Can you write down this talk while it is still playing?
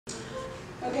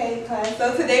Okay, class.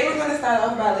 So today we're going to start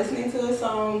off by listening to a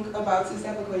song about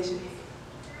two-step equations.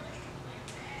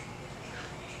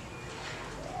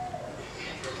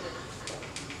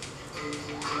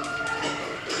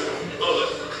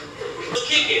 Let's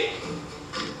kick it.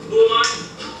 Who am I?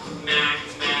 Mac,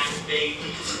 baby.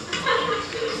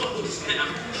 Oh, snap.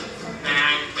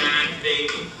 Mac, baby.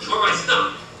 All right,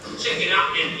 stop. Check it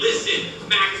out and listen.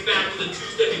 Mac is back with a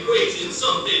two-step equation.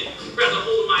 Something grabs a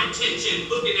hold of my attention.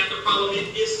 Looking at the problem,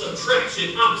 it is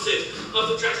subtraction. Opposite of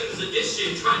subtraction is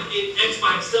addition. Trying to get x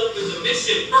by itself is a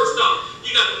mission. First off,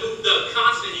 you got to move the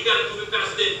constant. You got to move it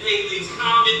faster than Haley's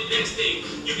comet. Next thing,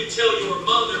 you can tell your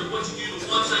mother what you do to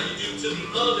one side, you do to the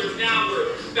other. Now we're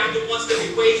back to one-step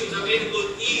equations. I made it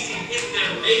look easy. Isn't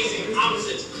that amazing?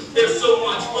 Opposites, they're so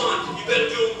much fun. You better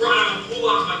do it right. I'm gonna pull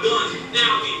out my gun.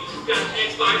 Now we got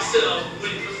x by itself.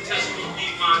 When it comes to test, we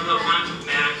beat mine up. I'm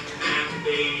Mac,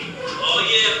 baby. Oh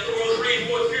yeah, 403,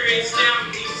 fourth period,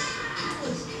 snap piece.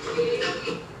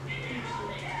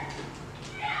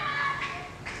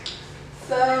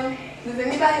 So, does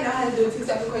anybody know how to do a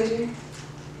two-step equation?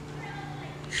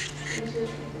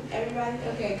 Everybody?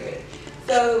 Okay, great.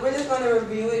 So we're just going to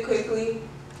review it quickly.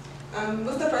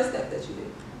 What's the first step that you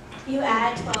do? You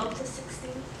add 12 to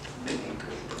 16. Okay,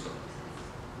 cool.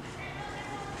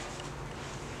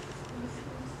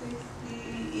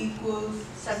 60 equals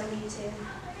 72.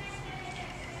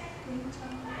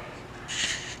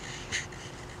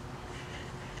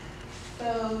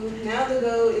 So now the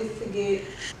goal is to get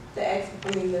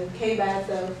the k by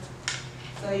itself.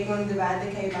 So you're going to divide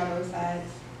the k by both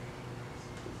sides.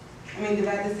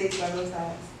 Divide the 6 by both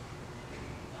sides.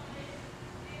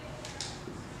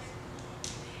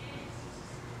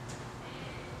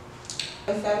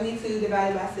 So 72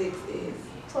 divided by 6 is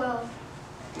 12.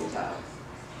 Good job.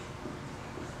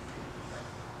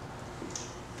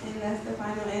 And that's the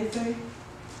final answer.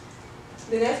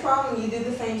 The next problem, you do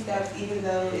the same steps even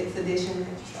though it's addition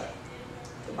that you start.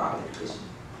 The problem is addition.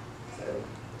 So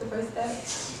the first step,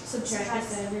 Subtract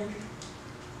 7.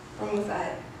 from what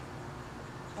side?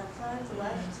 Left side to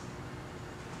left.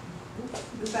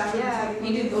 The side Yeah, with the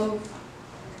you do both.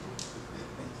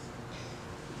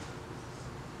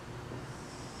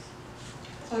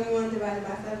 -21 divided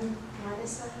by 7,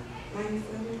 Minus 7.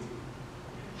 -7.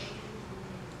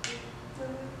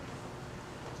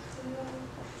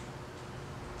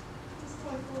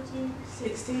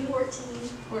 16. 14.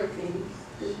 14.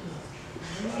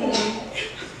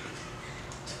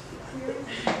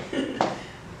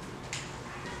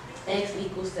 X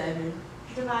equals 7.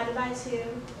 Divided by 2.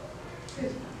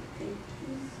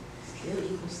 Still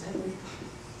equals 7.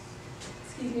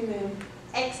 Excuse me, ma'am.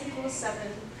 X equals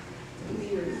 7.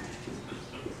 Weird.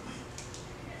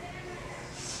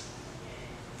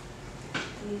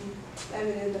 7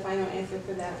 is the final answer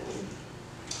for that one.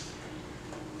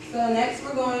 So next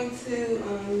we're going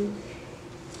to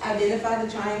identify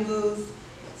the triangles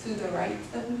to the right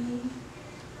of me.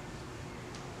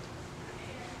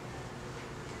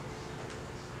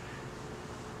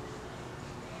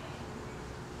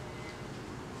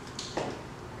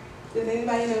 Does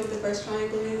anybody know what the first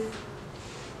triangle is?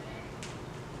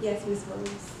 Yes, Miss Rose.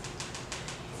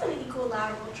 It's an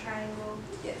equilateral triangle.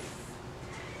 Yes.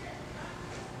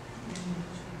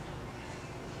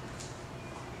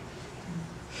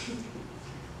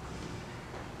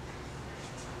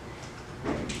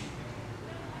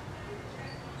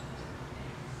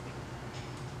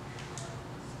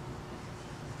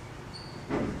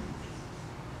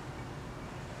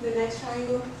 The next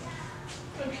triangle?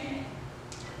 Okay,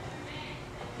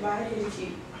 Why is it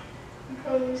cute?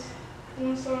 because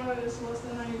one side is less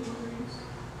than 90 degrees.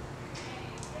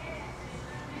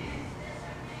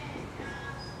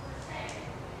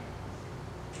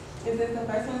 Is this the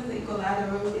first one is the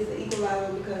equilateral? It's the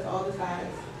equilateral because all the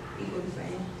sides equal the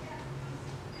same.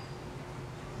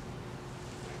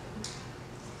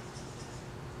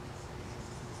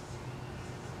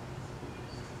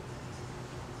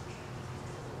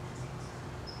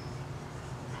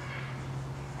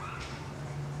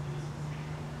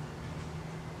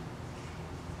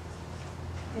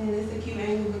 And it's acute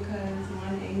angle because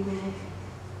one angle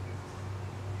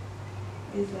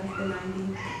is less than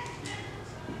 90.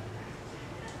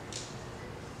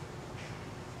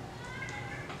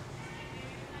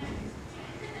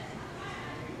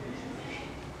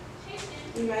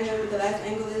 You might know what the last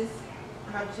angle is?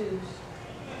 Obtuse.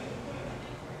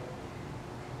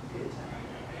 Good job.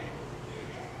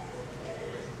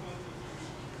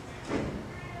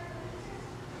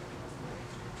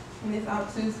 And it's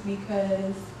obtuse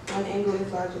because one angle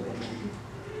is larger than 90.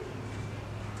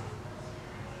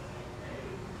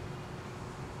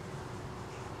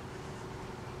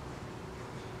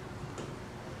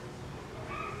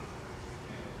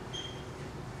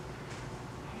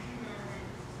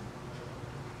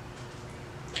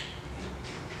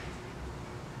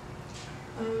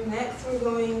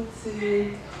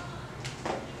 to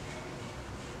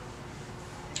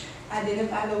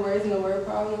identify the words in the word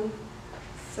problem.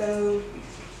 So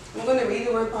I'm going to read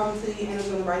the word problem to you and I'm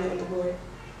going to write it on the board.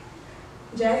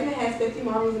 Jasmine has 50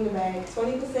 marbles in the bag.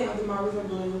 20% of the marbles are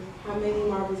blue. How many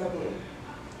marbles are blue?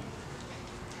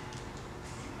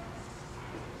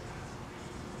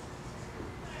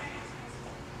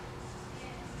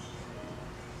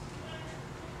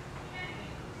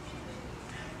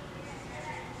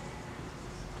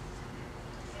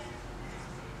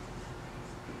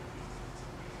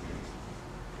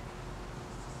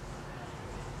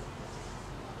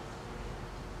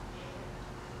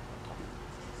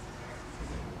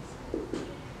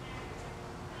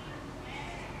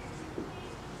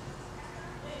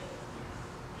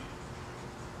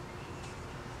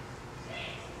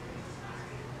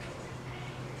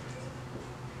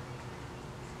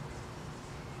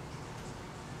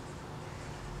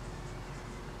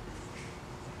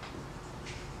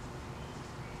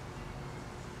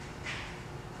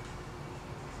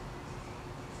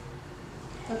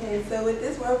 Okay, so with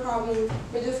this word problem,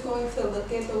 we're just going to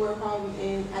look at the word problem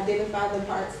and identify the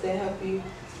parts that help you,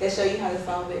 that show you how to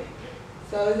solve it.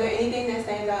 So is there anything that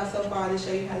stands out so far to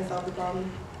show you how to solve the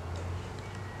problem?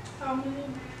 How many?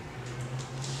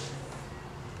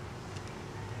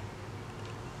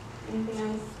 Anything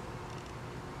else?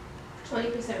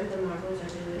 20% of the marbles are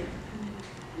blue.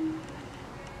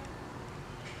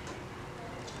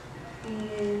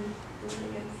 And what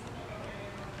else?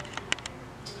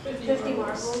 50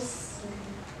 marbles.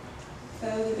 So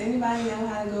does anybody know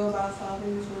how to go about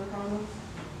solving this word problem?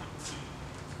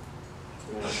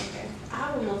 No? Okay.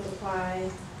 I will multiply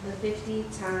the 50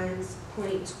 times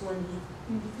 0.20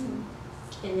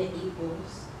 and it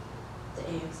equals the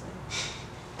answer.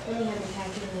 Let me have a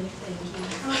calculator, thank you.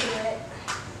 I'll do it.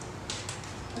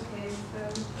 Okay, so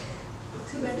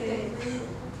Too bad they didn't read it.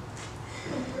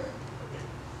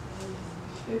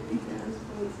 50 times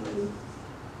 0.20.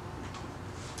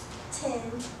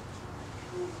 10.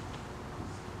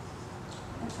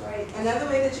 That's right. Another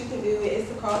way that you can do it is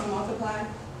to cross multiply.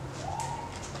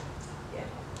 Yeah.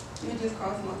 You just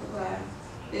cross multiply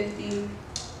 50 and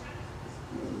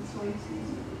 20.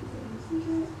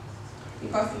 You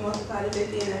cross multiply the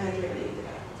 50 and 100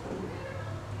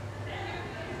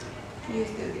 and you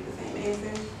still get the same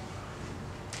answer.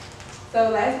 So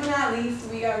last but not least,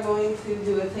 we are going to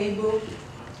do a table.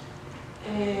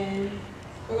 And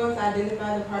we're going to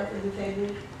identify the parts of the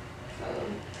table. So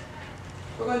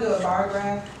we're going to do a bar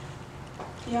graph.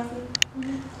 Can y'all see?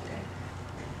 Okay.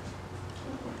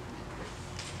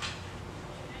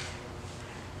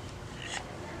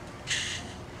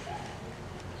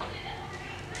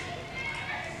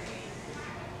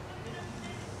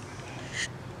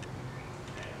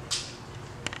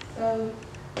 So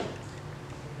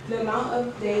the amount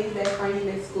of days that Frank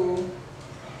missed school.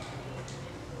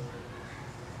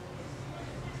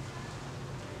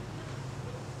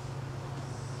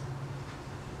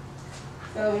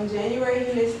 So in January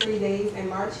he missed 3 days, in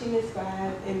March he missed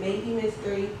 5, in May he missed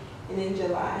 3, and in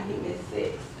July he missed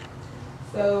 6.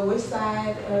 So which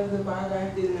side of the bar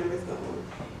graph do the numbers go on?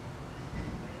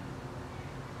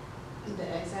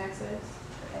 The x-axis.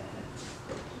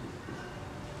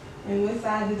 And which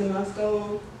side do the months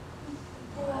go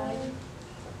on?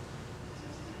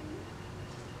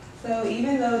 So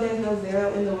even though there's no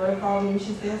 0 in the word problem, you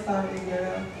should still start with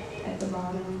 0 at the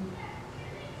bottom.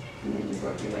 And then just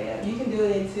work your way up. You can do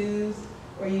it in 2s,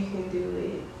 or you can do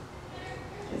it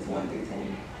just 1 through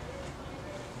 10.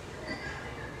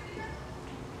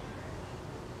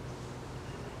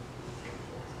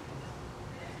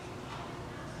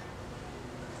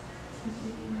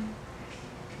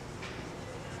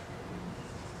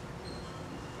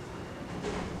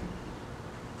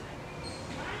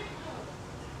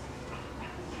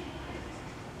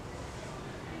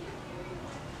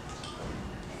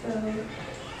 So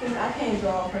since I can't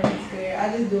draw a perfect square,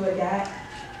 I just do a dot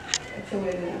to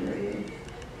where the number is.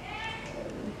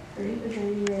 3 for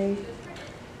January,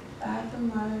 5 for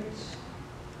March,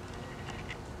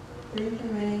 3 for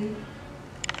May,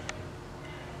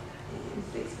 and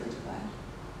 6 for July.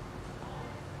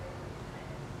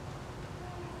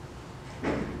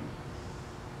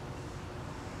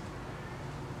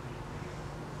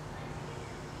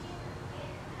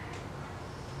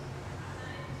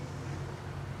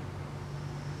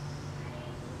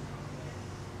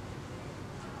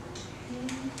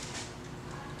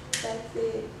 That's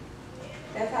it.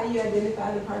 That's how you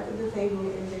identify the parts of the table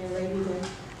and then label them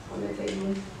on the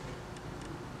table.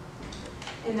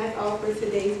 And that's all for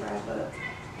today's wrap up.